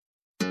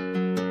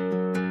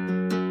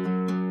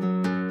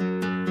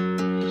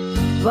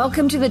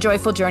Welcome to the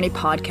Joyful Journey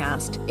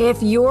podcast.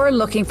 If you're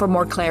looking for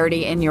more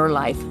clarity in your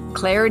life,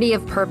 clarity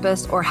of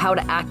purpose or how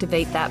to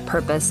activate that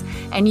purpose,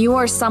 and you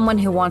are someone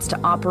who wants to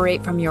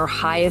operate from your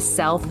highest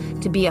self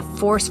to be a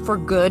force for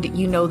good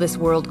you know this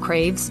world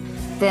craves,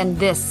 then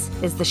this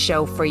is the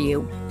show for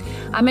you.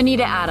 I'm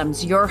Anita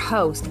Adams, your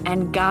host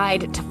and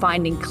guide to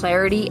finding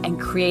clarity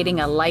and creating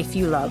a life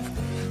you love.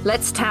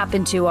 Let's tap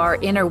into our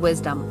inner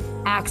wisdom,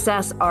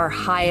 access our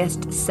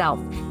highest self,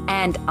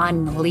 and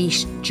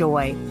unleash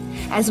joy.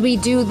 As we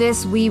do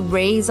this, we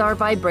raise our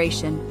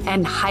vibration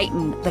and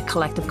heighten the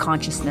collective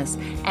consciousness.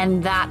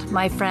 And that,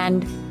 my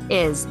friend,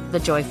 is the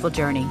joyful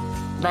journey.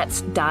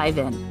 Let's dive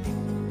in.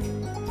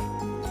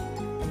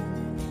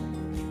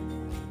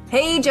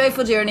 Hey,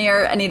 Joyful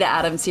Journeyer, Anita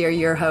Adams here,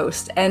 your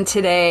host. And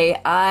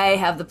today I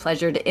have the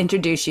pleasure to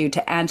introduce you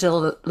to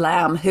Angela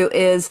Lamb, who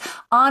is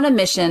on a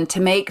mission to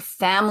make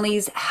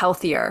families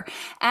healthier.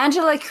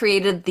 Angela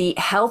created the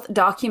health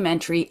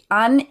documentary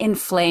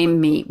Uninflame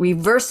Me,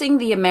 Reversing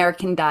the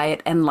American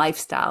Diet and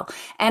Lifestyle,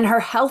 and her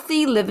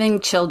Healthy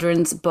Living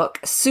children's book,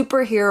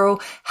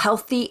 Superhero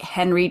Healthy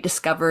Henry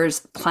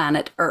Discovers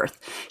Planet Earth.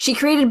 She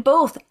created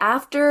both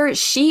after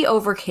she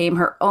overcame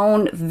her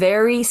own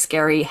very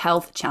scary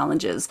health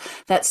challenges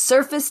that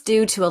surfaced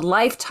due to a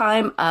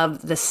lifetime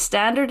of the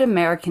standard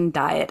American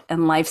diet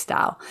and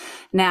lifestyle.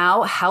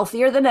 Now,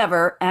 healthier than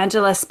ever,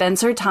 Angela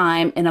spends her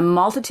time in a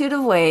multitude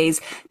of ways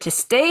to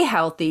stay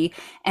healthy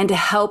and to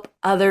help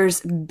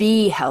others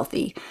be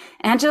healthy.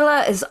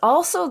 Angela is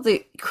also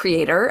the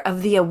creator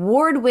of the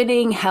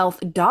award-winning health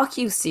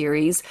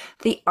docu-series,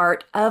 The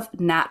Art of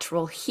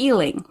Natural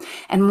Healing.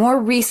 And more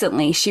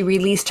recently, she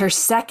released her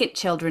second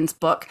children's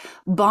book,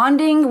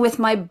 Bonding with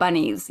My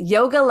Bunnies,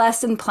 Yoga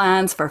Lesson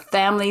Plans for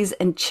Families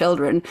and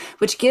Children,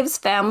 which gives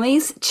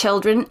families,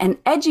 children, and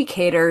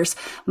educators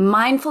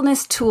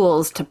mindfulness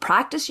tools to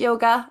practice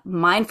yoga,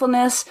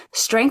 mindfulness,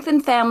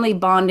 strengthen family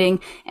bonding,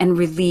 and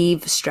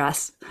relieve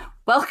stress.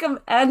 Welcome,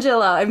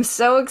 Angela. I'm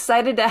so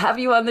excited to have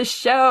you on the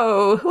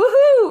show.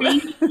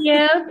 Woohoo! Thank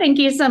you. Thank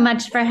you so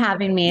much for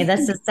having me.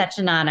 This is such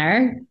an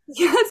honor.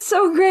 Yeah, it's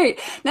so great.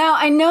 Now,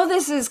 I know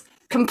this is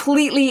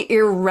completely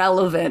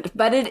irrelevant,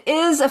 but it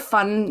is a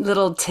fun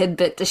little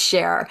tidbit to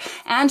share.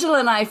 Angela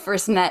and I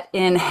first met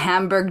in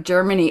Hamburg,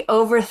 Germany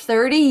over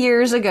 30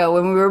 years ago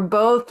when we were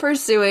both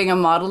pursuing a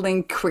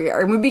modeling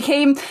career. And we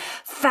became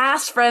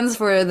fast friends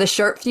for the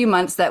short few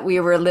months that we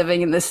were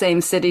living in the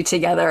same city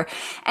together.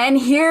 And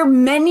here,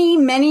 many,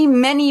 many,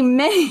 many,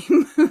 many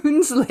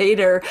moons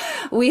later,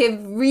 we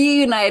have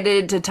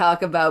reunited to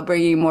talk about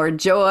bringing more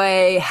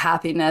joy,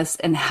 happiness,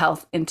 and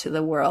health into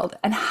the world.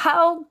 And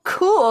how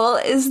cool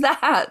is that?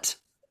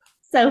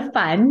 So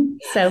fun.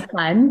 So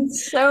fun.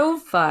 So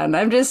fun.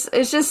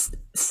 It's just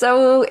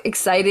so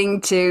exciting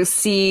to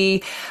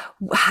see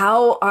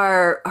how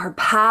our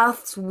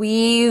paths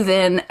weave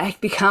and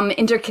become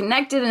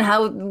interconnected and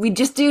how we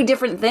just do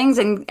different things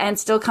and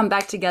still come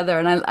back together.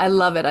 And I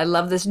love it. I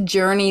love this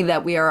journey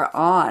that we are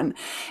on.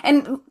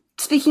 And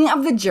speaking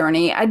of the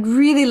journey, I'd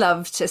really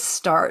love to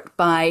start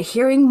by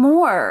hearing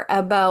more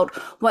about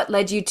what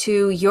led you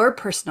to your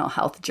personal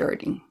health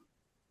journey.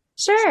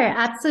 Sure,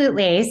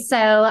 absolutely. So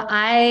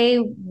I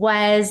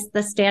was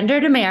the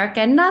standard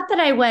American, not that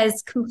I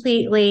was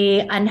completely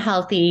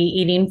unhealthy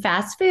eating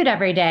fast food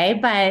every day,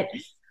 but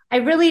I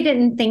really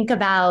didn't think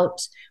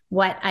about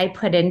what I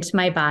put into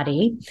my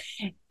body.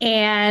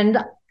 And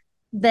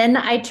then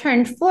I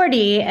turned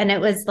 40 and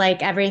it was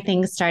like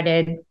everything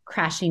started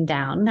crashing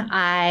down.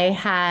 I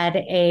had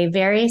a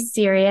very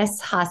serious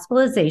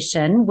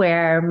hospitalization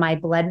where my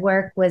blood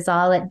work was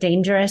all at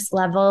dangerous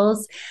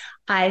levels.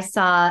 I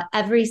saw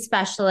every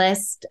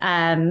specialist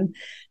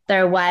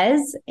there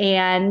was.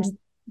 And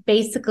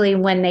basically,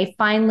 when they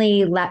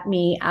finally let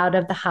me out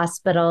of the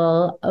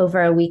hospital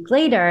over a week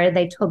later,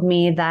 they told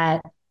me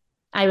that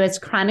I was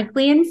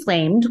chronically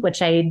inflamed,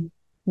 which I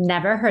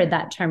never heard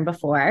that term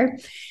before,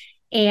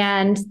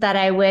 and that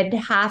I would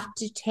have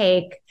to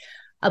take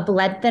a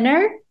blood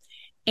thinner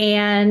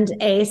and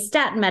a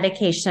statin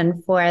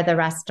medication for the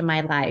rest of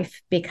my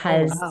life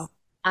because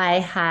I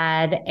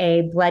had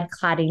a blood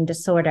clotting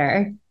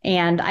disorder,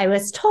 and I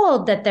was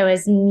told that there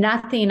was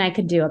nothing I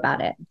could do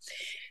about it.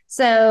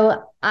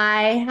 So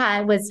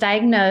I was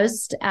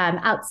diagnosed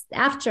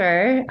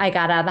after I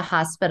got out of the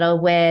hospital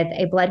with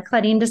a blood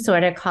clotting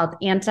disorder called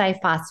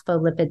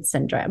antiphospholipid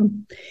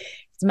syndrome.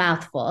 It's a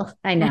mouthful,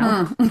 I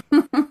know.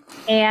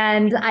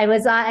 And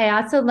I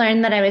also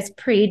learned that I was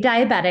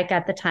pre-diabetic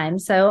at the time.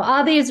 So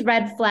all these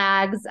red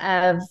flags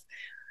of,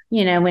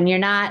 when you're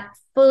not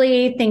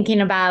fully thinking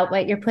about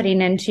what you're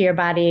putting into your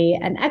body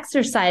and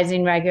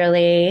exercising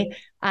regularly.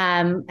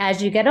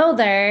 As you get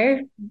older,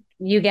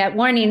 you get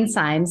warning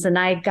signs. And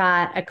I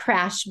got a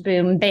crash,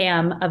 boom,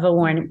 bam of a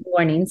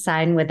warning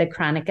sign with a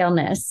chronic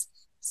illness.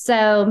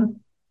 So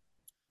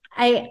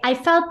I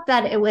felt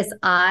that it was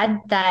odd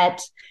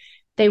that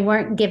they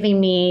weren't giving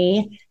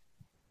me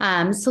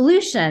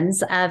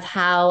solutions of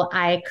how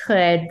I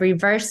could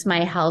reverse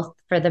my health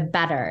for the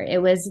better.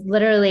 It was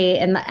literally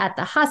at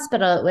the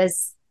hospital, it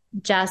was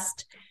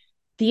just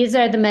these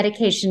are the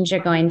medications you're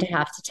going to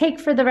have to take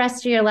for the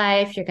rest of your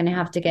life. You're going to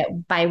have to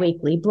get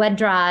biweekly blood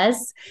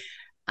draws,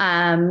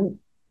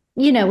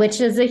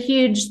 which is a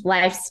huge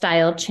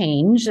lifestyle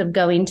change of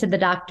going to the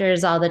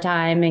doctors all the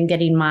time and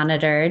getting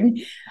monitored.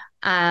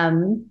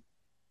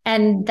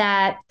 And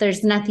that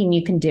there's nothing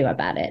you can do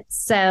about it.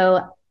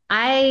 So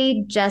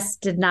I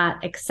just did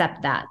not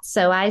accept that.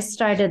 So I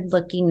started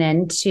looking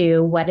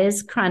into what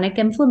is chronic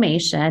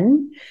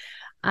inflammation.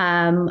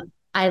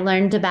 I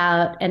learned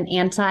about an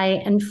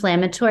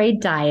anti-inflammatory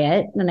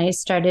diet, and I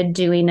started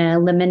doing an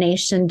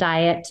elimination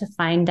diet to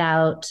find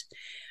out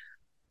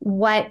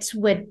what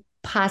would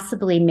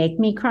possibly make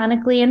me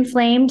chronically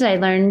inflamed. I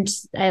learned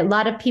a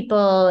lot of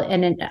people,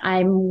 and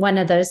I'm one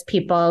of those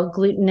people,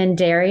 gluten and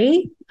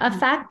dairy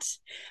effect.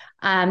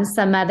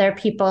 Some other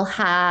people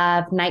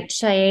have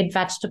nightshade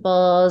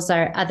vegetables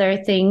or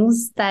other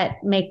things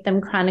that make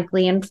them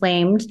chronically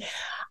inflamed.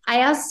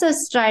 I also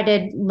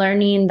started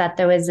learning that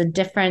there was a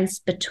difference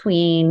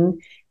between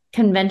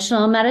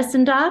conventional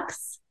medicine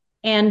docs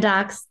and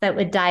docs that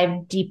would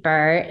dive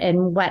deeper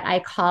in what I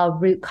call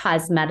root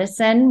cause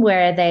medicine,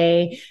 where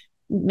they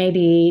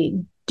maybe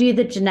do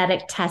the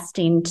genetic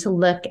testing to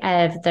look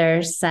if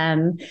there's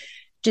some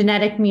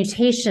genetic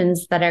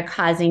mutations that are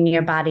causing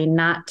your body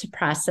not to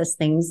process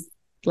things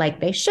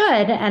like they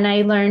should. And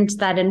I learned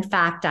that, in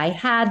fact, I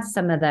had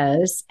some of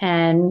those.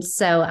 And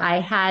so I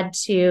had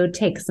to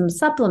take some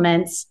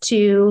supplements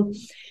to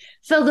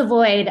fill the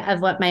void of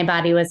what my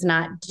body was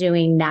not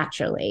doing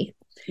naturally.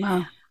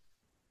 Wow.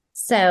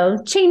 So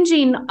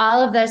changing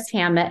all of those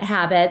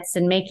habits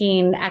and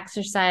making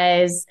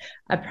exercise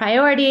a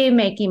priority,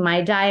 making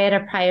my diet a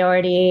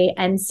priority,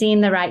 and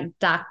seeing the right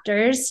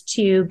doctors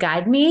to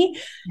guide me.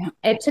 Yeah.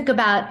 It took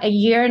about a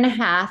year and a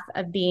half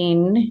of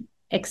being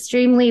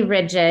extremely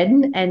rigid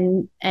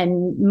and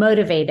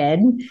motivated.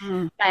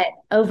 But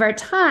over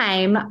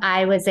time,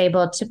 I was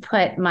able to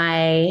put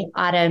my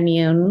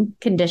autoimmune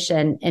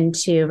condition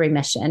into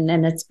remission,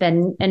 and it's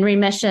been in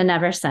remission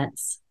ever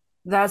since.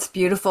 That's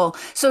beautiful.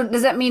 So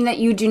does that mean that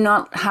you do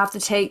not have to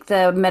take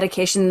the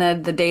medication,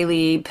 the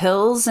daily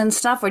pills and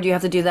stuff, or do you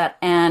have to do that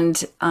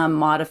and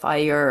modify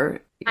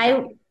your...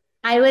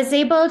 I was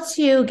able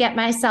to get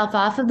myself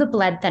off of the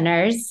blood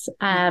thinners.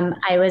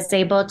 I was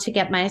able to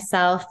get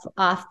myself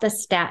off the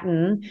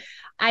statin.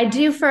 I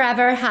do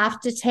forever have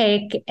to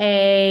take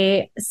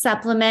a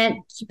supplement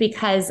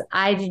because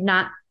I do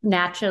not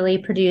naturally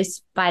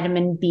produce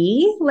vitamin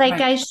B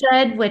like I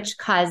should, which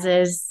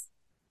causes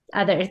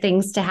other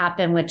things to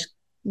happen,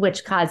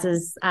 which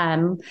causes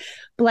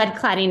blood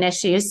clotting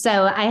issues.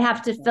 So I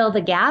have to fill the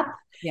gap.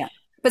 Yeah.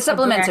 But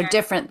supplements are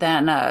different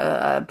than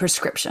a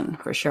prescription,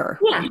 for sure.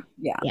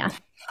 Yeah.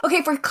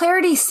 Okay, for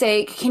clarity's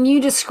sake, can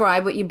you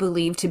describe what you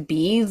believe to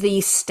be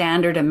the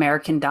standard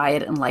American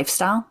diet and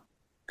lifestyle?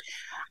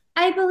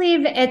 I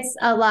believe it's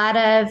a lot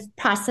of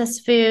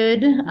processed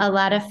food, a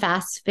lot of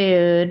fast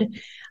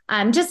food,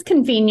 just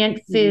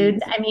convenient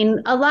food. I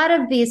mean, a lot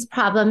of these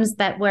problems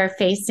that we're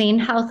facing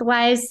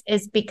health-wise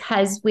is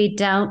because we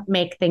don't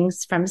make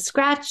things from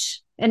scratch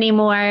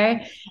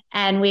anymore,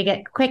 and we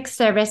get quick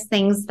service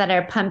things that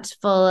are pumped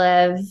full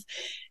of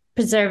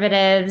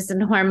preservatives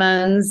and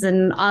hormones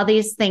and all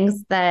these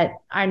things that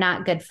are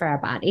not good for our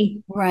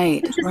body.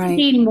 Right. Just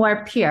being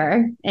more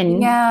pure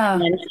in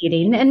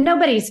eating. And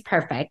nobody's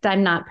perfect.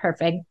 I'm not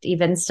perfect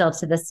even still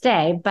to this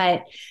day,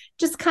 but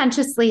just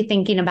consciously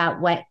thinking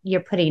about what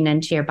you're putting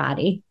into your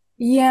body.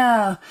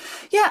 Yeah.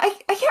 I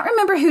can't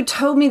remember who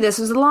told me this.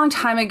 It was a long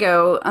time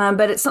ago,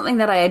 but it's something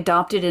that I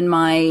adopted in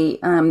my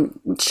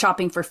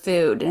shopping for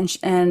food.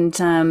 And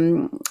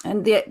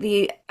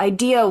the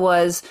idea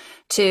was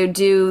to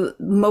do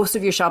most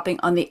of your shopping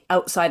on the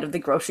outside of the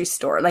grocery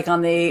store, like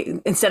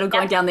instead of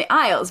going down the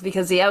aisles,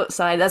 because the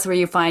outside, that's where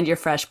you find your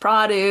fresh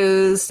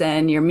produce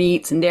and your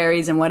meats and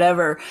dairies and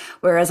whatever.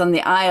 Whereas on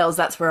the aisles,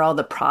 that's where all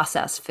the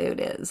processed food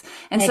is.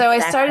 And so I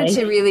started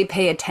to really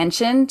pay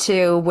attention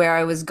to where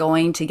I was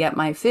going to get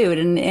my food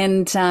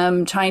and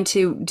trying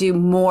to do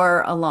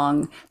more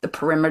along the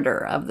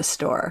perimeter of the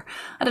store.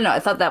 I don't know. I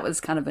thought that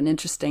was kind of an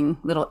interesting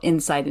little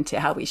insight into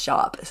how we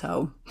shop.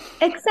 So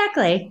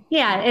exactly.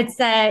 Yeah. It's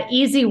a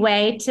easy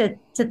way to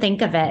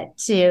think of it,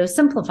 to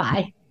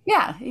simplify.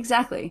 Yeah,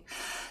 exactly.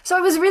 So I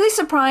was really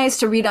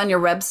surprised to read on your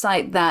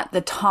website that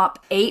the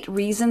top 8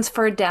 reasons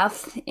for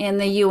death in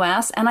the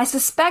US, and I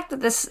suspect that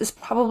this is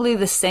probably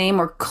the same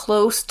or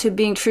close to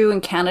being true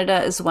in Canada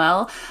as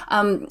well,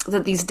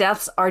 that these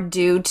deaths are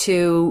due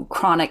to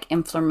chronic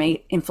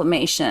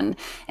inflammation.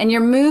 And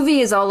your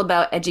movie is all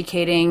about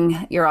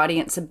educating your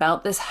audience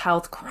about this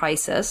health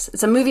crisis.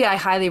 It's a movie I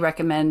highly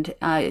recommend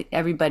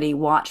everybody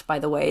watch, by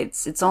the way.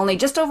 It's only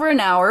just over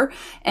an hour,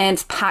 and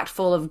it's packed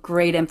full of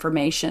great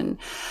information.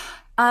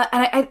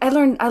 And I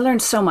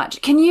learned so much.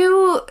 Can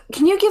you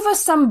give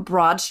us some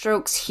broad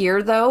strokes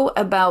here, though,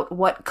 about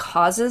what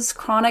causes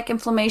chronic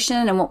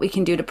inflammation and what we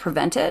can do to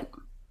prevent it?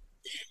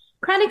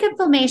 Chronic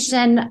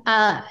inflammation,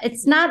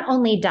 it's not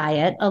only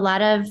diet. A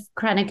lot of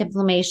chronic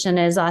inflammation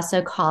is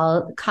also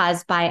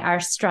caused by our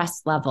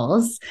stress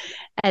levels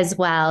as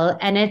well.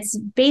 And it's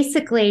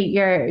basically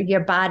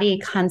your body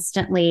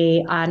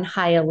constantly on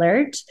high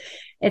alert.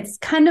 It's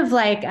kind of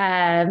like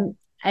an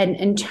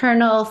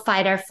internal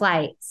fight or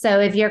flight. So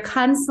if you're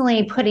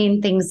constantly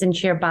putting things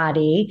into your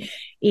body,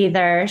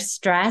 either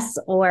stress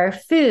or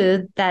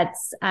food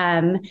that's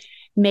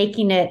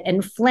making it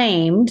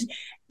inflamed,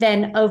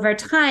 then over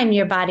time,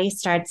 your body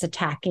starts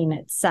attacking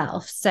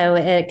itself. So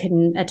it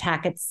can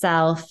attack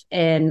itself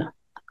in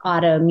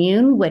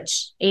autoimmune,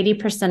 which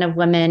 80% of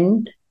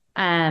women,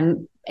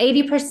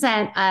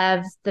 80%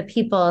 of the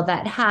people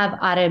that have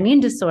autoimmune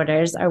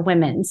disorders are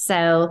women.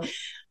 So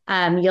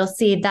you'll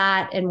see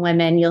that in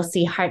women. You'll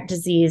see heart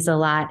disease a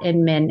lot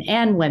in men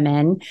and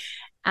women.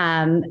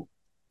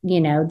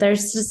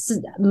 There's just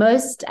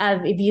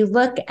if you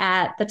look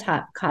at the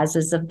top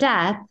causes of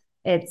death,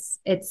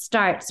 it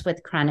starts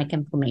with chronic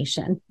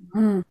inflammation.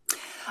 Mm.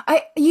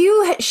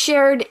 You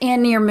shared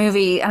in your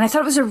movie, and I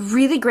thought it was a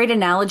really great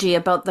analogy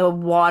about the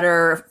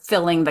water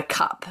filling the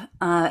cup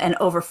and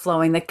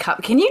overflowing the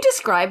cup. Can you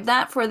describe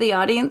that for the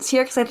audience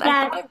here? Because I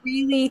thought it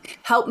really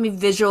helped me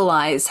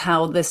visualize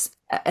how this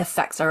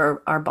affects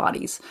our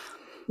bodies.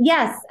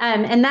 Yes,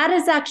 and that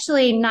is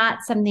actually not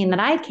something that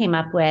I came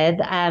up with.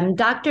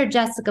 Dr.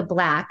 Jessica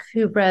Black,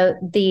 who wrote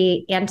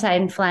the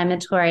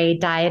Anti-Inflammatory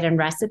Diet and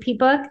Recipe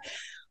book,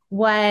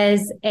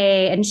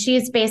 and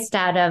she's based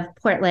out of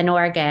Portland,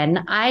 Oregon.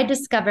 I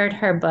discovered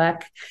her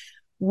book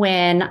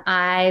when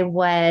I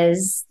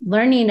was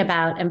learning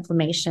about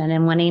inflammation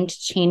and wanting to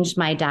change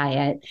my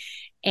diet.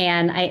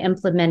 And I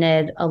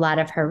implemented a lot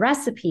of her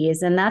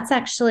recipes. And that's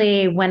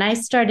actually when I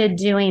started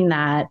doing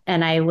that,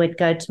 and I would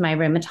go to my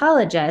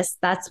rheumatologist,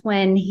 that's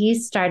when he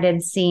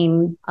started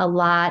seeing a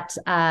lot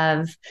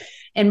of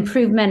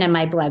improvement in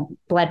my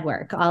blood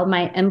work. All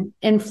my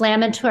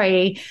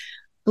inflammatory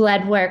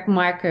blood work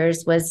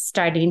markers was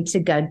starting to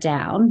go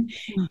down.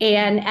 Mm-hmm.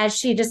 And as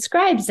she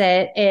describes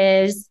it,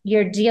 is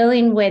you're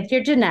dealing with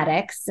your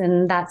genetics,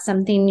 and that's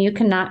something you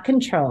cannot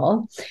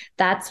control.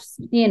 That's,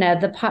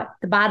 the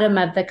bottom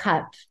of the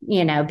cup,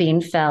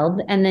 being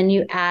filled. And then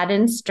you add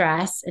in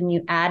stress and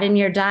you add in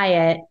your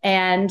diet.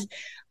 And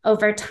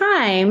over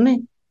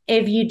time,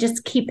 if you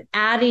just keep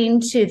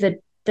adding to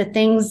the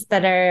things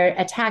that are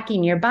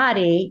attacking your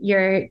body,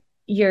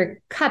 your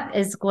cup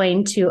is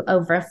going to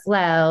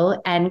overflow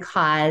and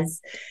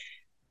cause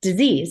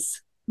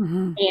disease.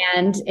 Mm-hmm.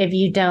 And if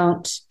you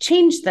don't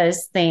change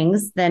those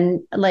things,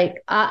 then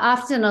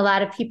often a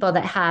lot of people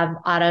that have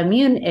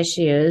autoimmune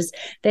issues,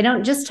 they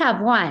don't just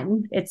have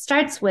one. It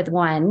starts with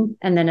one,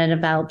 and then it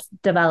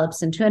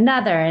develops into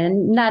another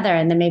and another.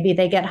 And then maybe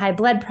they get high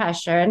blood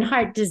pressure and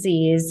heart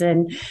disease.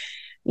 And,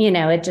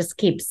 it just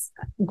keeps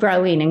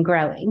growing and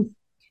growing.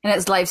 And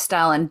it's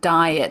lifestyle and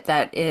diet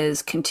that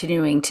is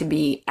continuing to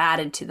be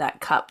added to that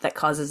cup that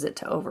causes it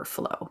to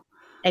overflow.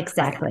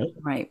 Exactly.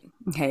 Right.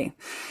 Okay.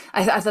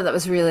 I thought that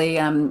was really,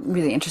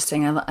 really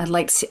interesting. I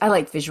like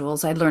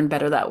visuals. I learn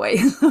better that way.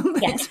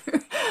 Yes.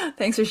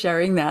 Thanks for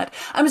sharing that.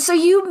 So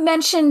you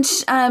mentioned,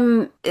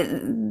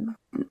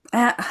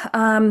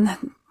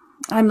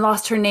 I'm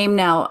lost her name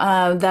now.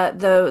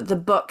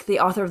 The book, the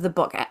author of the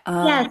book.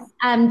 Yes,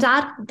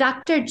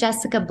 Dr.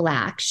 Jessica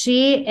Black.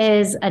 She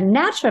is a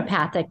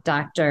naturopathic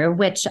doctor,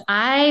 which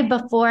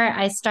before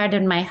I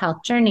started my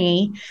health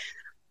journey,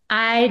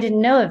 I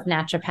didn't know of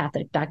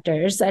naturopathic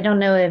doctors. I don't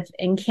know if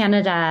in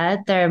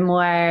Canada they're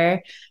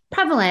more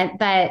prevalent,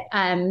 but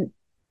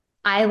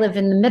I live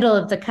in the middle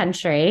of the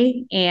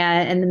country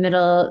and in the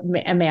middle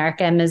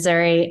America,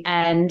 Missouri,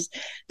 and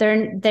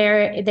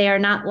they are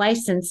not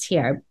licensed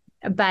here,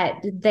 but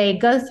they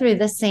go through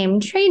the same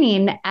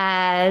training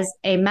as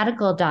a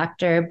medical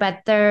doctor, but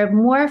they're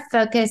more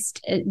focused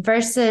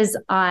versus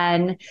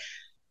on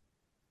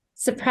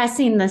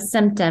suppressing the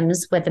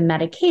symptoms with a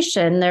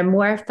medication. They're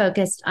more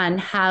focused on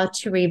how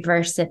to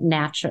reverse it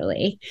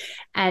naturally.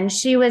 And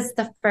she was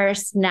the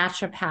first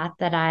naturopath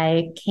that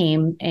I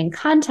came in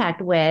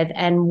contact with.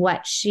 And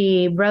what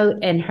she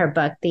wrote in her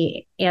book,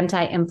 the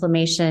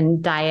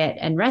Anti-Inflammation Diet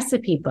and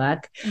Recipe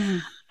book,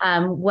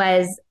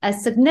 was a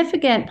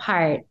significant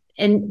part.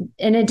 In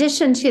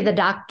addition to the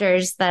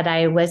doctors that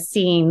I was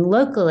seeing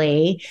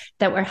locally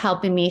that were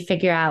helping me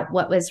figure out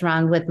what was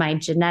wrong with my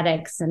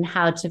genetics and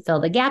how to fill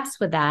the gaps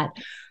with that,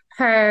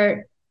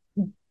 her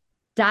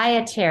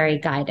dietary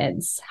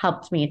guidance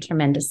helped me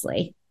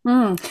tremendously.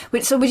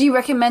 So would you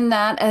recommend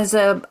that as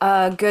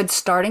a good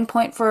starting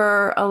point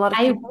for a lot of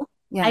people?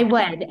 Yeah. I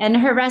would. And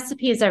her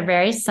recipes are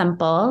very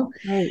simple.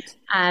 Right.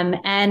 And,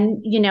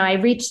 I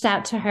reached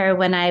out to her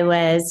when I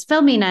was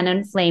filming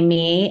Uninflame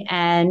Me,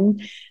 and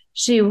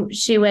she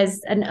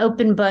was an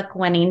open book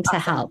wanting to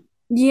help.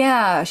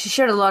 Yeah, she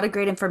shared a lot of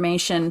great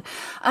information.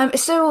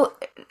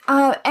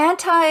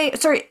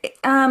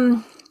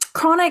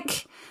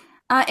 Chronic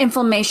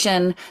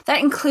inflammation. That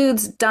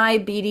includes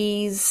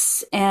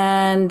diabetes,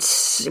 and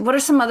what are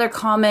some other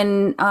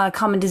common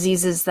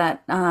diseases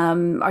that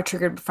are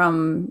triggered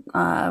from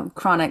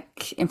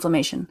chronic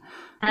inflammation?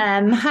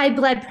 High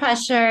blood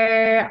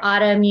pressure,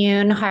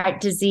 autoimmune heart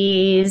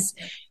disease,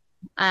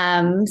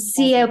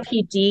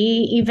 COPD,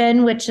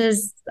 even, which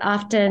is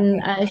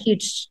often a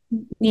huge,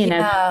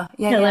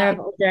 killer of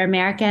older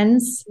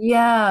Americans.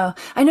 Yeah.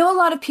 I know a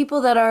lot of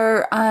people that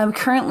are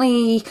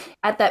currently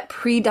at that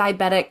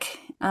pre-diabetic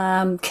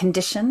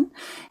condition.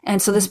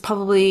 And so this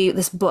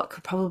book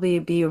would probably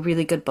be a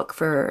really good book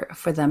for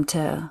them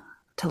to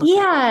look at.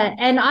 Yeah.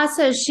 And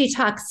also she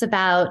talks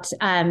about,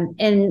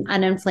 in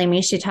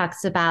Unenflame, she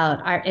talks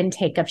about our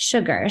intake of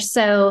sugar.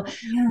 So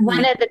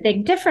one of the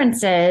big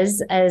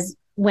differences is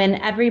when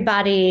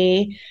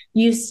everybody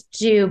used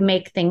to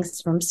make things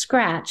from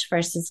scratch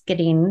versus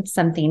getting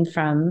something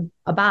from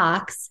a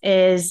box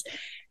is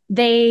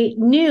they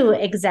knew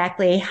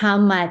exactly how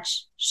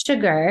much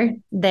sugar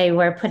they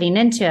were putting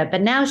into it.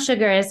 But now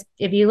sugar is,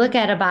 if you look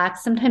at a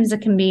box, sometimes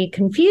it can be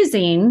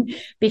confusing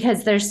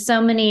because there's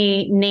so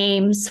many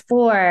names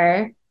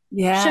for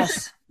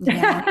Yes.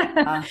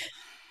 sugar.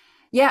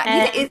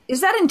 Yeah.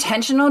 Is that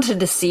intentional to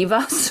deceive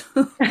us?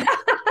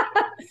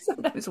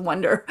 Sometimes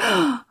wonder.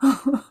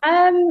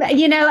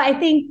 I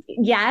think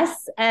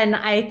yes. And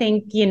I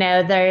think,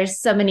 there's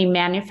so many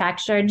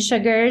manufactured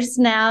sugars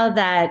now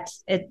that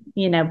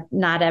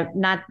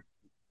not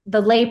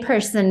the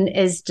layperson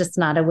is just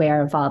not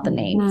aware of all the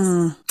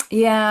names.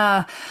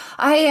 Yeah.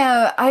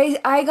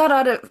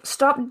 I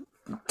stopped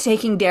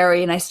taking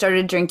dairy and I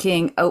started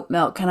drinking oat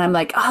milk, and I'm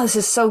like, oh, this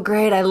is so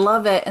great. I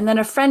love it. And then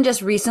a friend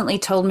just recently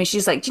told me,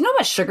 she's like, do you know how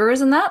much sugar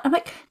is in that? I'm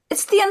like,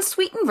 it's the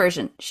unsweetened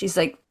version. She's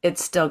like,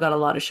 it's still got a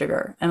lot of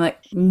sugar. I'm like,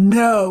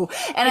 no.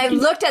 And I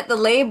looked at the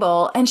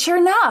label, and sure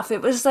enough,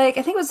 it was like,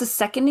 I think it was the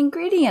second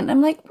ingredient.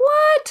 I'm like,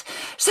 what?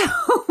 So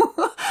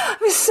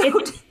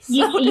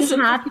you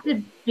have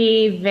to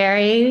be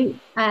very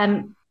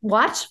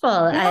watchful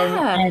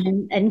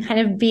and kind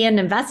of be an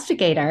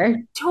investigator.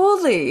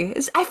 Totally.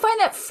 I find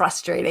that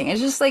frustrating. It's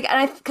just like,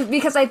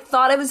 because I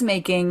thought I was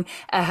making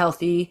a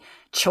healthy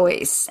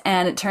choice,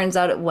 and it turns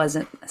out it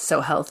wasn't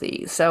so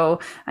healthy. So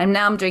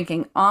I'm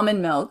drinking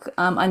almond milk,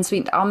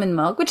 unsweetened almond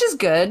milk, which is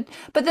good.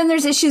 But then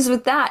there's issues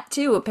with that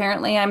too.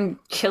 Apparently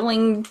I'm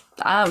killing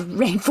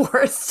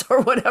rainforests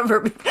or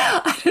whatever.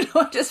 I don't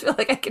know. I just feel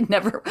like I can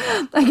never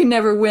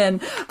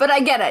win. But I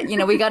get it.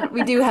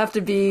 We do have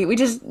to be,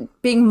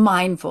 being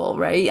mindful,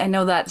 right? I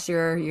know that's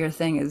your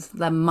thing, is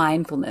the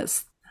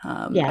mindfulness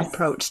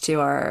approach to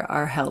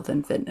our health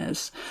and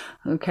fitness.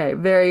 Okay,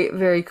 very,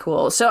 very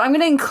cool. So I'm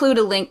going to include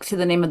a link to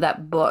the name of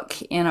that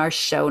book in our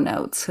show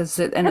notes,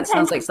 it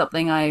sounds like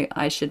something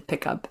I should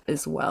pick up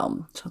as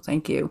well. So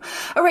thank you.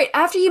 All right,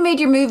 after you made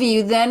your movie,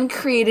 you then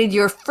created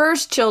your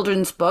first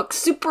children's book,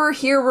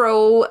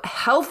 Superhero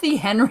Healthy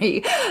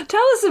Henry.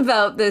 Tell us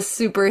about this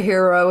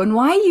superhero and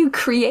why you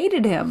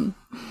created him.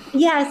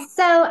 Yes.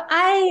 So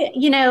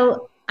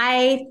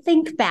I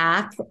think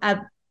back of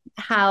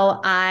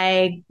how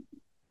I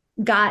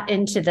got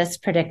into this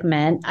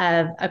predicament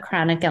of a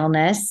chronic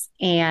illness.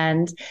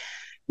 And,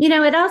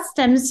 it all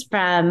stems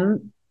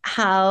from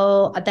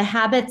how the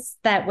habits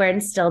that were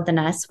instilled in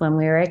us when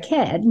we were a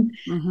kid.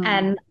 Mm-hmm.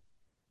 And,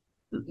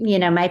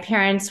 my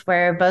parents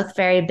were both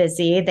very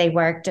busy. They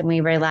worked, and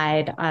we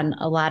relied on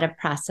a lot of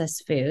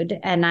processed food.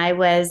 And I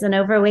was an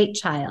overweight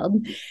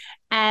child.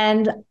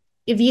 And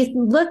if you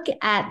look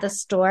at the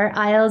store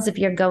aisles, if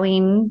you're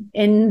going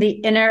in the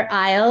inner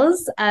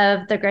aisles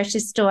of the grocery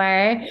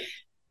store,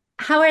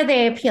 how are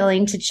they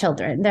appealing to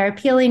children? They're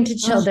appealing to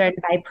children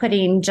by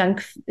putting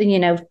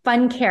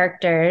fun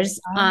characters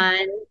on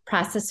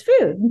processed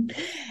food.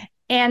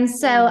 And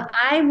so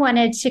I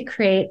wanted to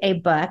create a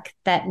book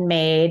that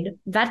made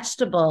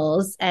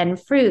vegetables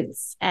and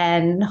fruits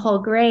and whole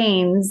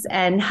grains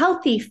and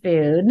healthy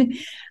food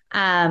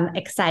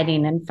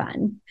exciting and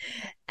fun.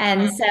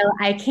 And so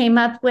I came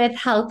up with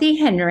Healthy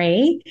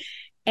Henry.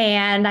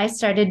 And I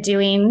started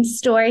doing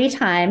story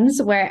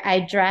times where I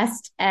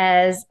dressed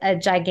as a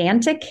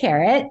gigantic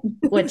carrot,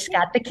 which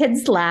got the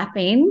kids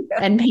laughing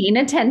and paying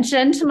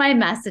attention to my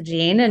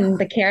messaging. And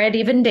the carrot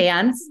even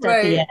danced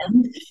at the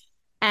end,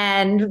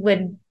 and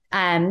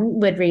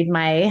would read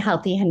my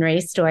Healthy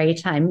Henry story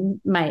time,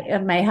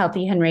 my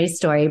Healthy Henry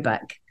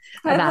storybook.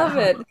 I love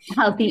it.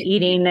 Healthy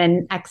eating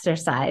and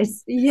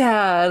exercise.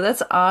 Yeah,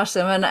 that's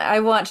awesome. And I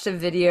watched a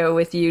video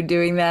with you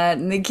doing that,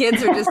 and the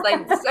kids were just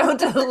like so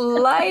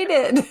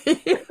delighted,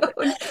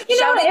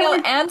 shouting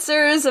out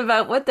answers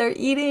about what they're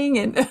eating.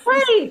 And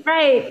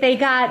right. They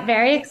got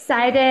very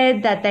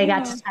excited that they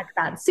got to talk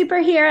about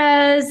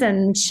superheroes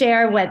and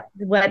share what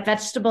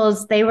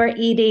vegetables they were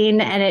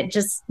eating. And it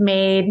just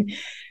made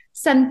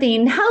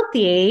something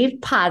healthy,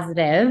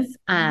 positive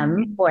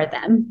for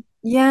them.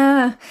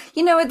 Yeah.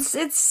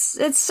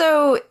 It's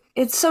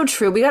so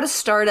true. We got to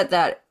start at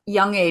that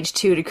young age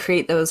too, to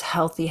create those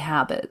healthy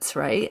habits,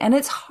 right? And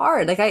it's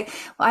hard. Like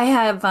I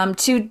have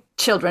two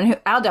children,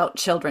 adult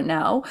children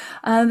now,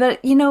 that,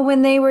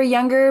 when they were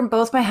younger,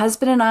 both my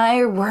husband and I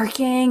are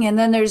working, and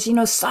then there's,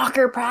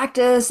 soccer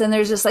practice, and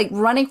there's just like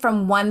running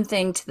from one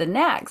thing to the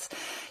next.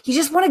 You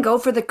just want to go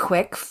for the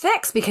quick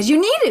fix because you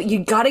need it.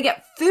 You got to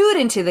get food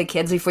into the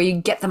kids before you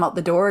get them out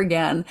the door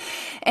again.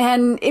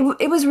 And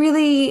it was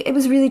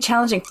really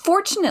challenging.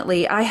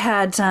 Fortunately, I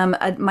had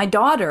my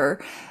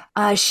daughter,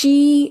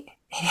 she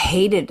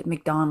hated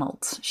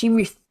McDonald's. She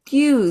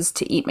refused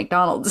to eat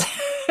McDonald's.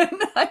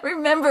 And I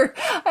remember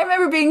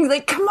being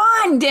like, come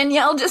on,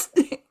 Danielle, just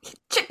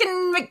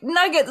chicken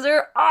McNuggets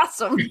are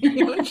awesome.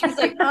 And she's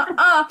like,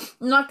 I'm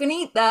not going to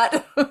eat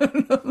that.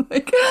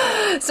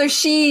 So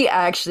she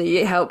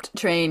actually helped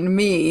train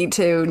me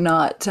to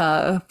not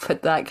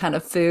put that kind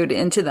of food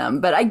into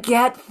them. But I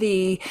get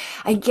the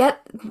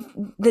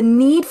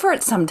need for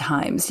it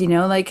sometimes,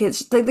 like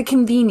it's like the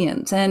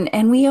convenience,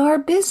 and we are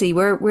busy.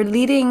 We're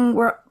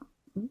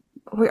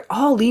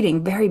all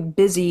leading very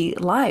busy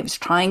lives,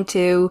 trying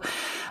to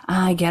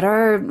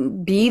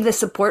be the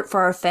support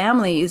for our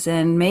families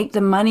and make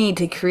the money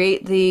to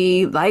create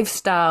the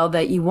lifestyle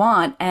that you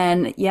want.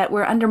 And yet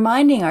we're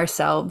undermining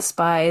ourselves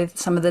by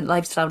some of the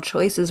lifestyle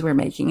choices we're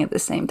making at the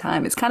same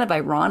time. It's kind of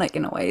ironic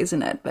in a way,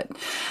 isn't it? But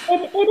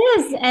it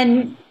is.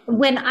 And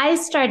when I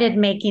started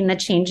making the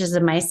changes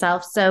in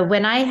myself, so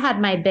when I had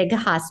my big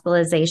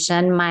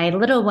hospitalization, my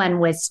little one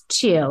was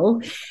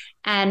 2.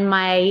 And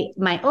my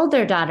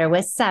older daughter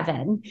was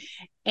 7.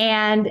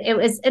 And it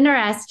was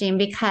interesting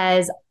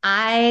because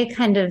I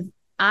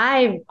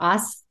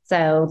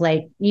also,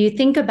 like, you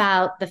think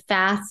about the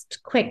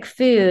fast, quick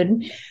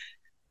food,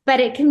 but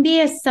it can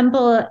be as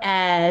simple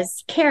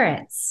as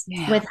carrots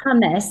with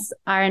hummus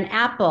or an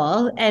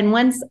apple. And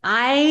once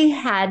I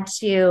had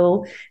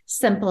to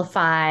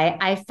simplify,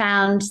 I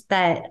found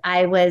that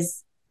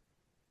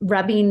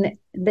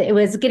it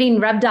was getting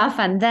rubbed off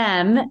on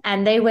them,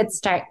 and they would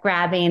start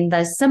grabbing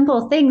the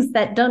simple things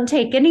that don't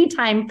take any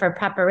time for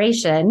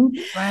preparation.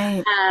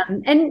 Right.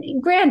 And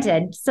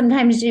granted,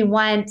 sometimes you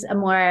want a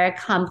more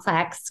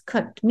complex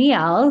cooked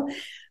meal,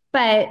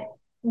 but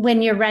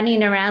when you're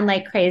running around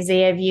like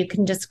crazy, if you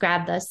can just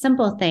grab those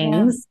simple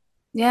things.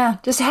 Yeah,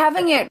 just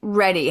having it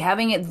ready,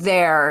 having it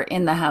there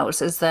in the house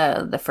is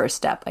the first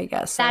step, I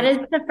guess. That is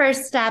the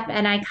first step.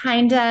 And I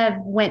kind of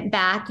went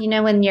back,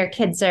 when your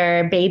kids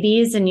are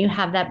babies and you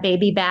have that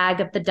baby bag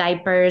of the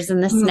diapers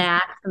and the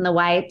snacks and the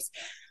wipes.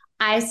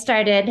 I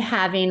started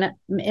having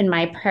in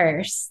my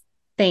purse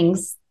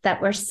things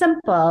that were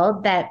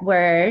simple, that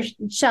were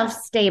shelf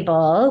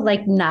stable,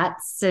 like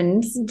nuts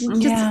and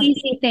just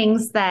easy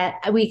things that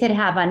we could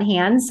have on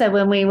hand. So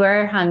when we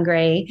were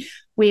hungry,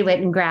 we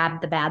wouldn't grab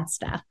the bad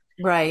stuff.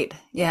 Right.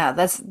 Yeah.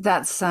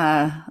 That's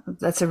a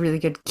really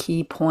good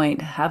key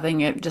point. Having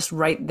it just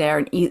right there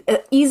and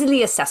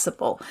easily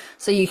accessible,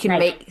 so you can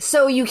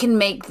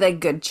make the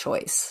good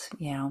choice.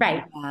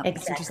 Right.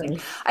 Exactly.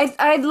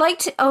 I'd like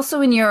to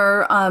also in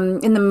your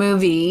in the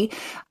movie,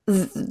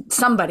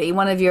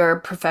 one of your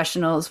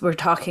professionals were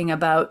talking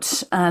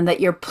about that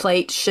your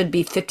plate should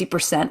be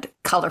 50%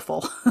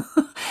 colorful.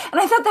 And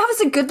I thought that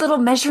was a good little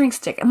measuring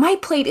stick. And my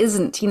plate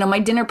isn't, my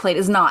dinner plate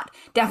is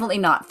definitely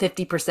not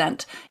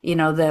 50%,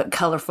 the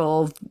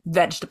colorful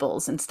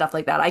vegetables and stuff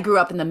like that. I grew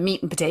up in the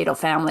meat and potato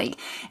family.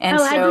 And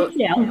I did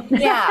too.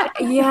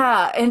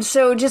 Yeah. And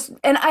so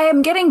and I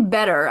am getting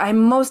better. I'm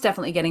most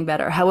definitely getting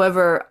better.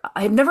 However,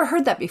 I've never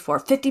heard that before,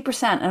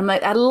 50%. And I'm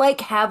like, I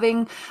like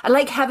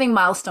having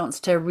milestones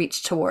to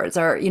reach towards,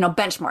 or,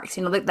 benchmarks,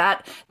 like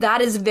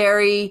that is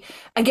very,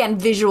 again,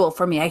 visual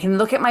for me. I can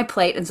look at my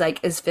plate and it's like,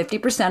 is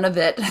 50% of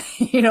it,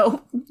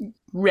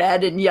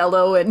 red and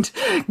yellow and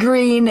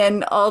green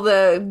and all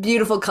the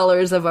beautiful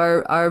colors of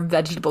our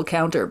vegetable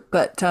counter.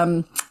 But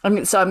I'm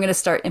going to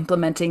start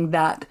implementing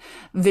that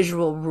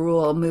visual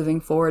rule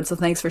moving forward. So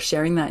thanks for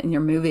sharing that in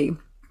your movie.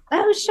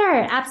 Oh,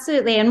 sure.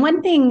 Absolutely. And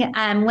one thing,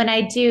 when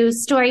I do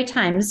story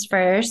times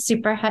for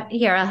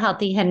Superhero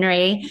Healthy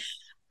Henry,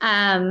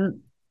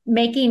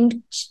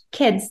 making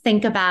kids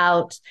think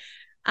about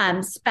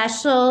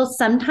special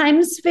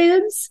sometimes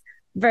foods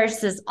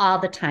versus all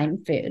the time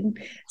food.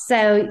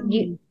 So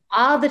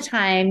all the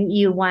time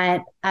you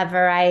want a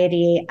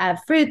variety of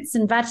fruits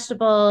and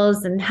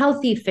vegetables and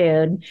healthy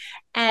food.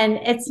 And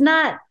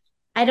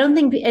I don't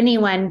think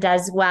anyone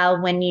does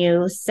well when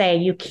you say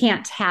you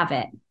can't have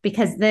it,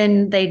 because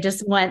then they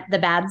just want the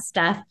bad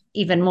stuff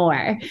even more.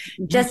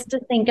 Mm-hmm. Just to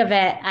think of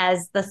it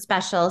as the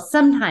special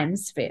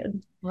sometimes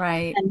food.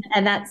 Right.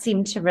 And that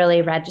seems to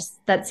really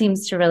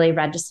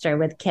register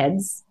with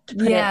kids to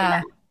put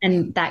it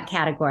in that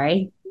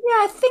category. Yeah,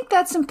 I think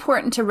that's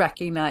important to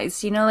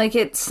recognize. Like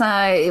it's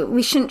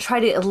we shouldn't try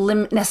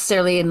to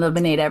necessarily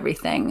eliminate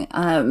everything.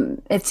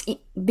 It's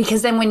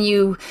because then when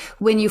you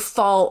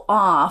fall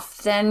off,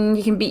 then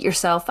you can beat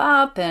yourself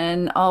up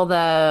and all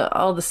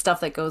the stuff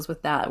that goes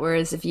with that.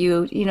 Whereas if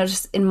you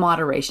just in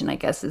moderation, I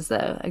guess is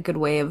a good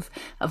way of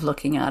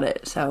looking at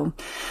it. So.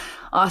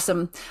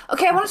 Awesome.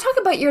 Okay, I want to talk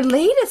about your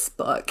latest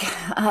book,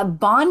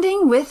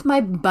 Bonding with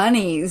My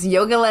Bunnies,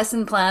 Yoga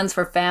Lesson Plans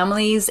for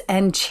Families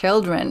and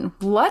Children.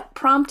 What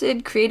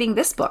prompted creating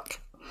this book?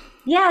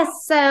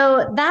 Yes,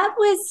 so that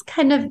was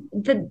kind of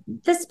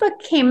this book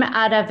came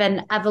out of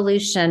an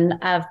evolution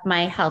of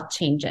my health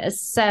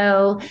changes.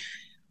 So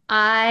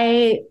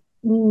I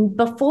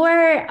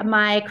before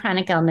my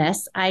chronic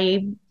illness,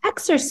 I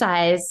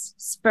exercised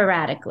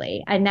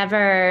sporadically. I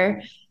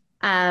never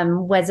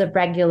was a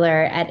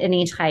regular at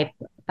any type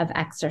of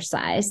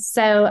exercise.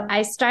 So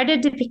I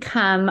started to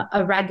become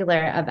a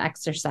regular of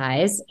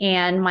exercise,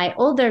 and my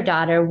older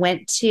daughter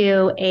went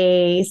to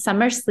a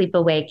summer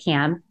sleepaway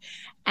camp,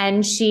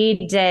 and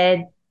she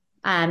did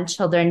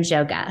children's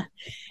yoga.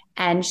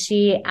 And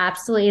she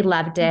absolutely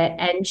loved it.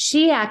 And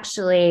she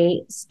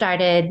actually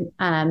started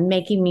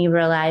making me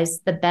realize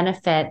the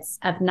benefits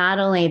of not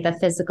only the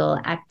physical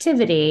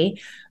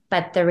activity,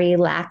 but the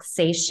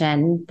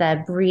relaxation,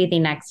 the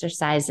breathing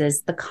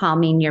exercises, the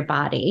calming your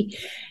body.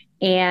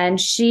 And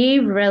she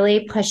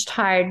really pushed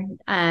hard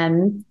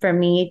for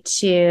me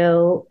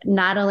to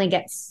not only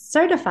get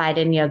certified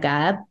in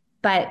yoga,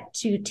 but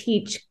to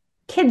teach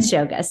kids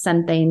yoga,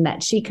 something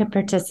that she could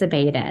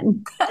participate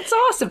in. That's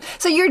awesome.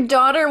 So your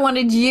daughter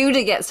wanted you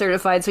to get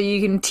certified so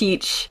you can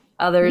teach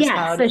others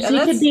how So to. she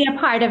could be a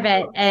part of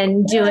it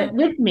and do it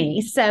with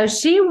me. So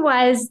she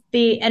was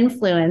the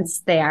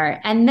influence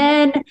there. And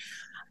then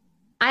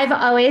I've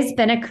always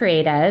been a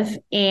creative,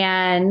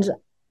 and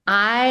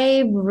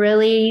I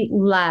really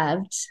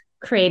loved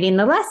creating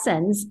the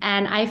lessons.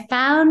 And I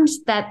found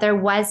that there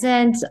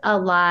wasn't a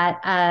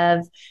lot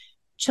of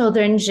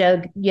children's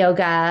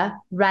yoga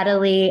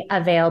readily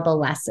available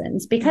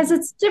lessons because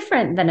it's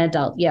different than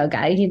adult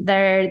yoga.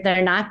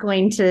 They're not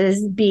going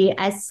to be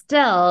as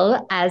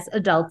still as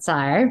adults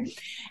are.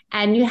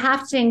 And you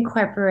have to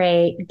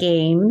incorporate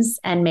games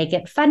and make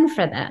it fun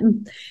for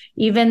them.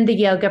 Even the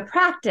yoga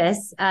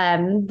practice,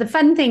 the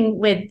fun thing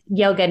with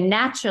yoga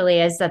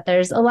naturally is that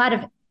there's a lot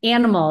of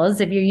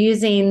animals. If you're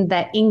using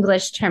the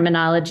English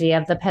terminology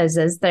of the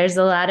poses, there's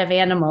a lot of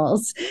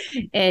animals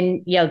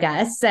in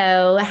yoga.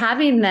 So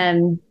having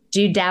them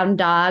do down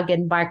dog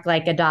and bark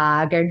like a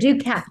dog, or do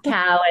cat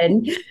cow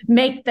and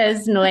make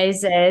those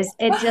noises,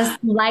 it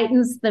just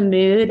lightens the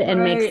mood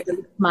and makes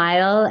them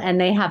smile, and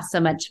they have so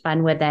much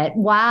fun with it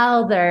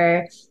while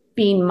they're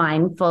being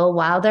mindful,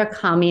 while they're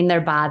calming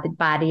their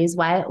bodies,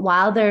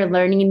 while they're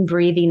learning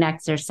breathing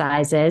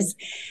exercises.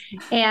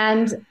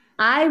 And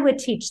I would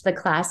teach the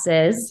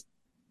classes,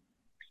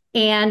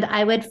 and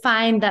I would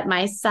find that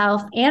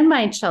myself and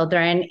my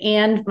children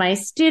and my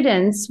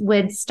students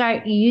would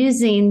start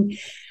using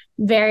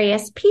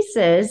various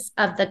pieces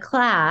of the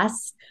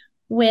class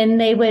when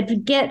they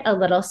would get a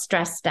little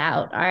stressed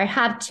out or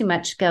have too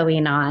much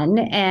going on.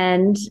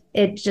 And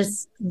it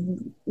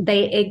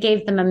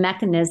gave them a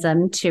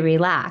mechanism to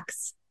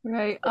relax.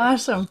 Right.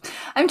 Awesome.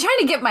 I'm trying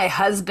to get my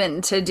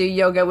husband to do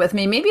yoga with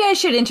me. Maybe I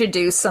should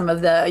introduce some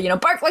of the,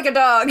 bark like a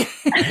dog,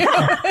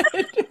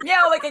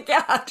 meow like a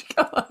cat.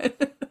 Come on.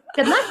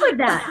 Good luck with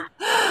that.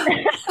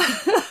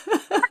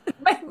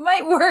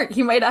 might work.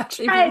 You might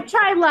actually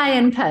try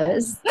lion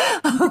pose.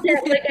 Look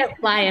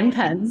at lion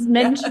pose.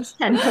 Men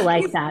tend to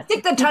like that.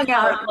 Stick the tongue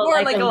out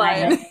more like a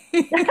lion.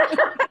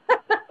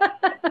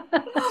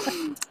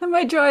 I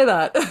might try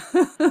that.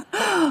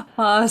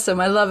 Awesome.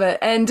 I love it.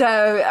 And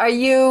are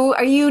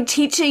you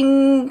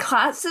teaching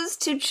classes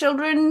to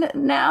children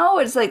now?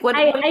 It's like what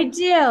I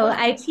do.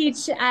 I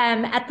teach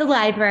at the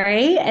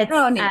library. It's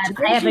I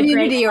have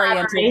community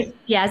oriented.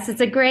 Yes,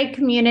 it's a great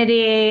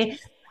community.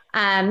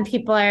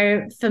 People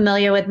are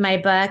familiar with my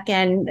book,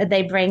 and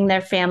they bring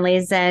their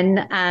families in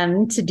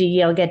to do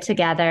yoga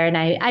together, and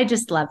I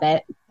just love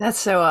it. That's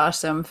so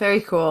awesome.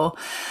 Very cool.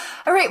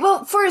 All right.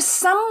 Well, for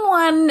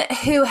someone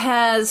who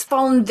has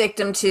fallen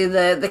victim to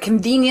the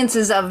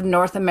conveniences of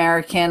North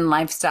American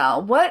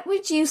lifestyle, what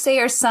would you say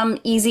are some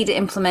easy to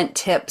implement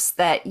tips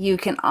that you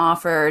can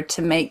offer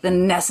to make the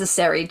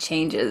necessary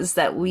changes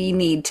that we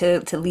need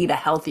to lead a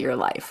healthier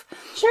life?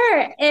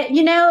 Sure.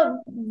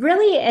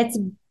 Really it's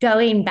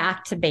going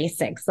back to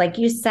basics. Like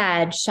you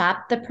said,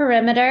 shop the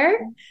perimeter.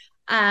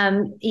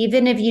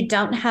 Even if you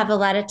don't have a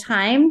lot of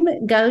time,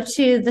 go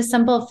to the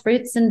simple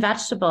fruits and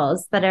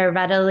vegetables that are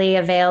readily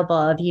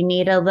available. If you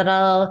need a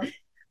little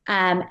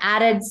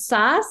added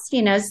sauce,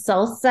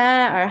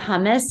 salsa or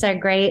hummus are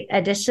great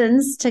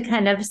additions to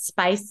kind of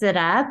spice it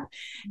up.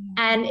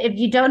 And if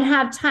you don't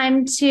have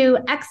time to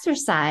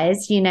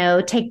exercise,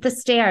 take the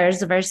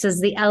stairs versus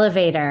the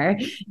elevator.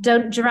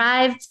 Don't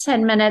drive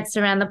 10 minutes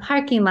around the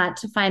parking lot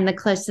to find the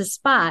closest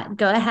spot.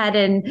 Go ahead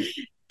and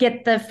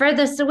get the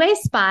furthest away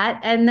spot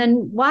and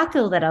then walk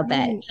a little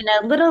bit.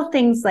 Little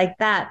things like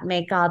that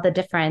make all the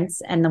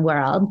difference in the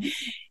world.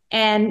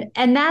 And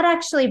that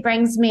actually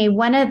brings me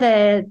one of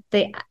the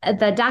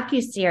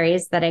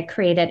docuseries that I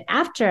created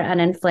after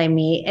Uninflame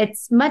Me.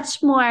 It's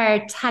much more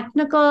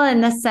technical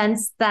in the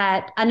sense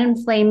that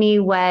Uninflame Me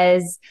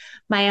was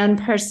my own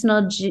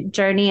personal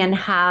journey and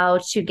how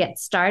to get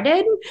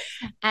started.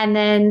 And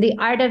then the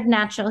Art of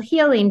Natural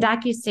Healing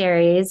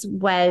docuseries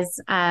was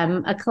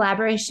a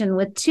collaboration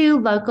with two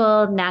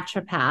local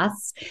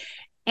naturopaths.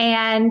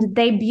 And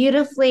they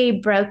beautifully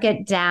broke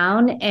it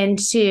down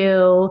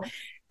into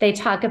They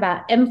talk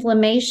about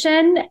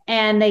inflammation,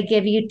 and they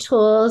give you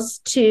tools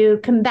to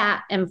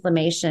combat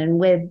inflammation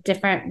with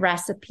different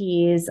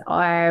recipes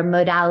or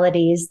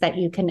modalities that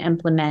you can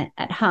implement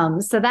at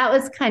home. So that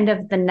was kind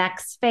of the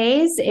next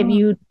phase. If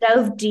you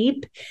dove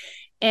deep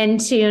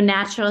into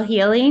natural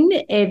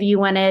healing, if you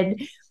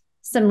wanted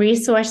some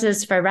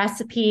resources for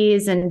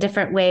recipes and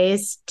different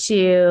ways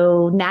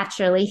to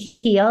naturally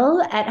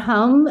heal at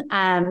home,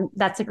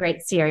 that's a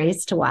great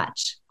series to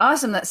watch.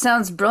 Awesome. That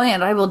sounds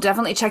brilliant. I will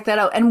definitely check that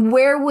out. And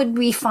where would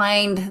we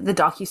find the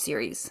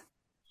docuseries?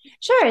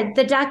 Sure.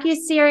 The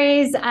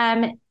docuseries,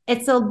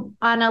 it's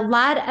on a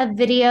lot of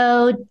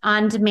video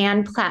on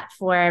demand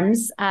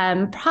platforms.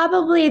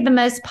 Probably the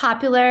most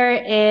popular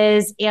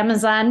is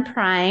Amazon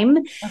Prime,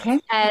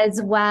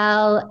 as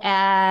well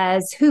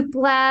as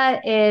Hoopla.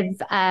 If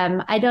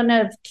I don't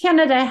know if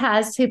Canada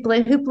has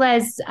Hoopla. Hoopla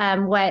is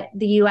what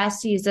the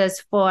US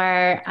uses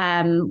for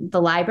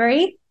the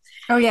library.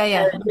 Oh,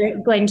 yeah. So you're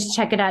going to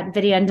check it out,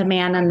 video on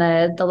demand on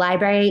the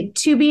library.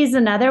 Tubi is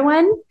another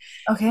one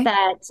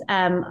that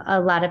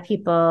a lot of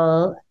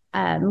people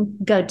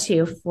go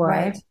to for.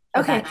 Right.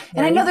 Okay.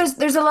 And I know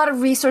there's a lot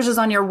of resources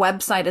on your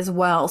website as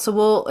well. So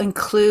we'll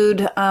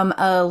include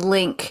a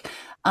link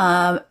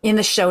in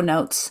the show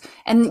notes.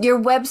 And your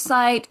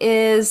website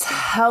is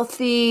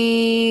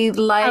Healthy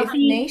Life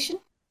Nation?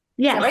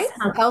 Yes. Right?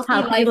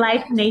 Healthy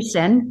Life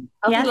Nation.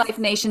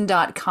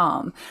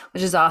 HealthyLifeNation.com,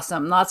 which is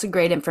awesome. Lots of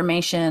great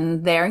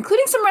information there,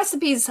 including some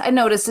recipes I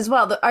noticed as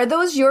well. Are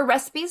those your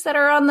recipes that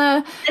are on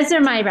the? Those are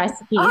my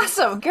recipes.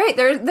 Awesome. Great.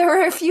 There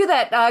are a few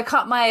that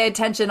caught my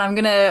attention. I'm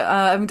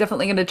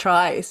definitely gonna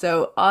try.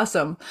 So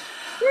awesome.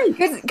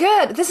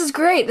 Good. This is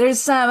great.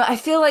 There's I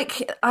feel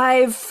like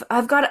I've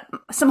got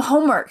some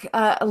homework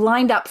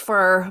lined up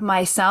for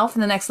myself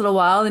in the next little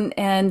while,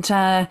 and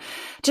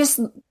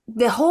just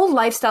the whole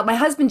lifestyle. My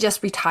husband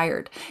just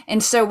retired,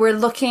 and so we're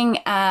looking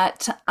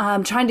at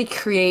trying to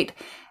create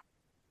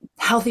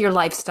healthier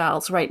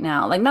lifestyles right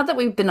now. Like, not that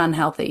we've been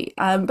unhealthy,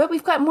 but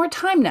we've got more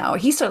time now.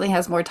 He certainly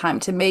has more time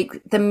to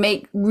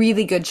make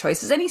really good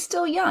choices, and he's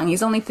still young.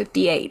 He's only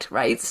 58,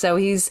 right? So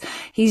he's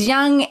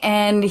young,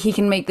 and he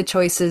can make the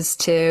choices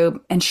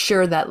to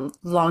ensure that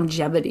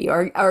longevity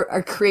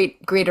or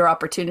create greater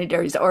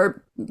opportunities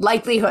or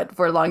likelihood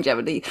for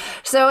longevity.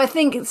 So I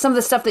think some of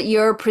the stuff that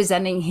you're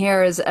presenting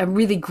here is a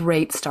really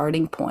great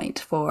starting point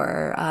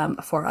for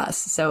us.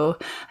 So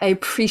I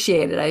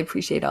appreciate it. I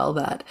appreciate all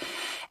that.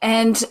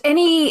 And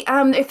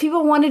if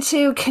people wanted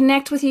to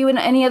connect with you in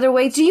any other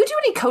way, do you do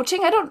any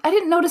coaching? I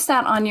didn't notice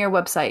that on your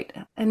website.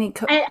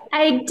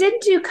 I did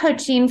do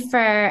coaching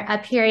for a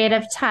period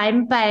of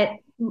time, but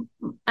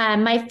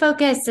my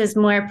focus is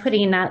more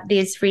putting out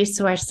these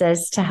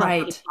resources to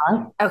help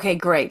people. Okay,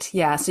 great.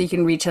 Yeah, so you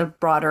can reach a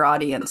broader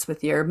audience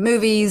with your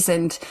movies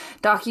and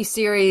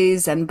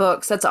docuseries and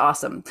books. That's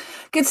awesome.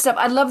 Good stuff.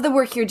 I love the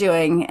work you're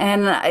doing,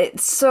 and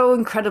it's so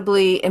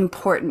incredibly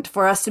important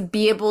for us to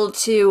be able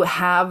to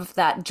have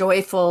that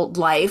joyful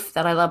life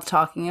that I love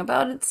talking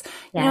about. It's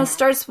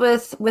starts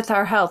with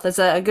our health. As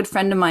a good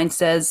friend of mine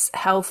says,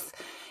 health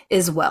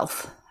is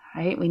wealth.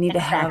 Right? We need to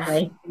have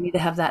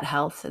that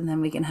health, and then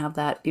we can have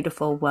that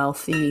beautiful,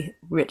 wealthy,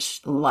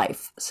 rich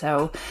life.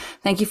 So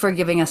thank you for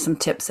giving us some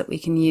tips that we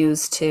can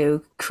use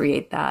to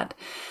create that.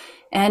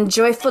 And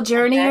Joyful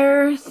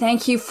Journeyer,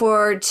 thank you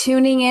for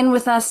tuning in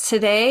with us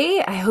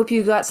today. I hope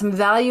you got some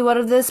value out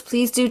of this.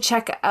 Please do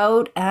check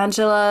out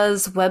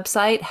Angela's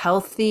website,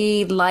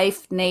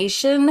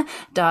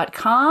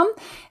 healthylifenation.com,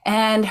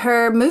 and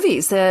her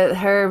movies.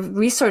 Her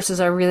resources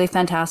are really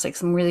fantastic.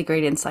 Some really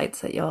great insights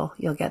that you'll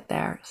get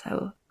there.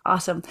 So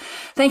awesome.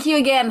 Thank you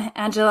again,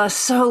 Angela.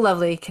 So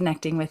lovely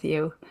connecting with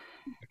you.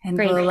 And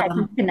great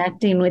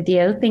connecting with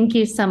you. Thank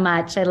you so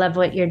much. I love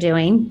what you're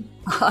doing.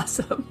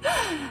 Awesome.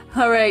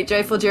 All right,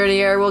 Joyful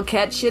Journeyer, we'll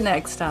catch you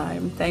next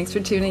time. Thanks for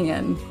tuning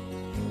in.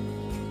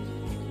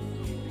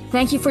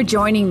 Thank you for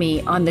joining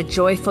me on the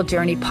Joyful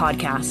Journey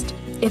podcast.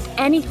 If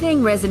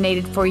anything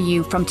resonated for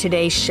you from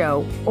today's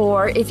show,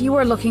 or if you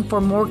are looking for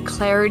more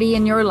clarity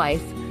in your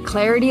life,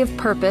 clarity of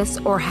purpose,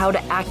 or how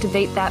to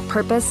activate that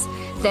purpose,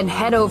 then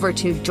head over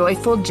to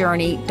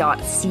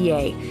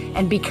joyfuljourney.ca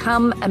and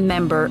become a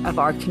member of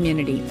our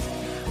community.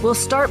 We'll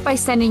start by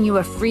sending you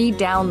a free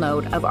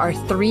download of our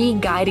 3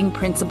 guiding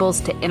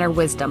principles to inner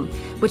wisdom,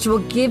 which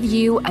will give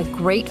you a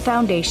great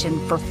foundation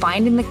for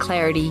finding the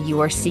clarity you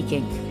are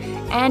seeking.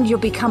 And you'll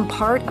become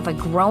part of a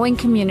growing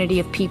community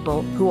of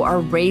people who are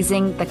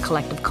raising the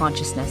collective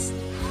consciousness.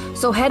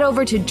 So head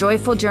over to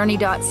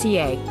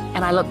joyfuljourney.ca,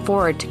 and I look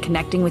forward to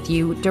connecting with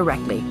you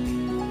directly.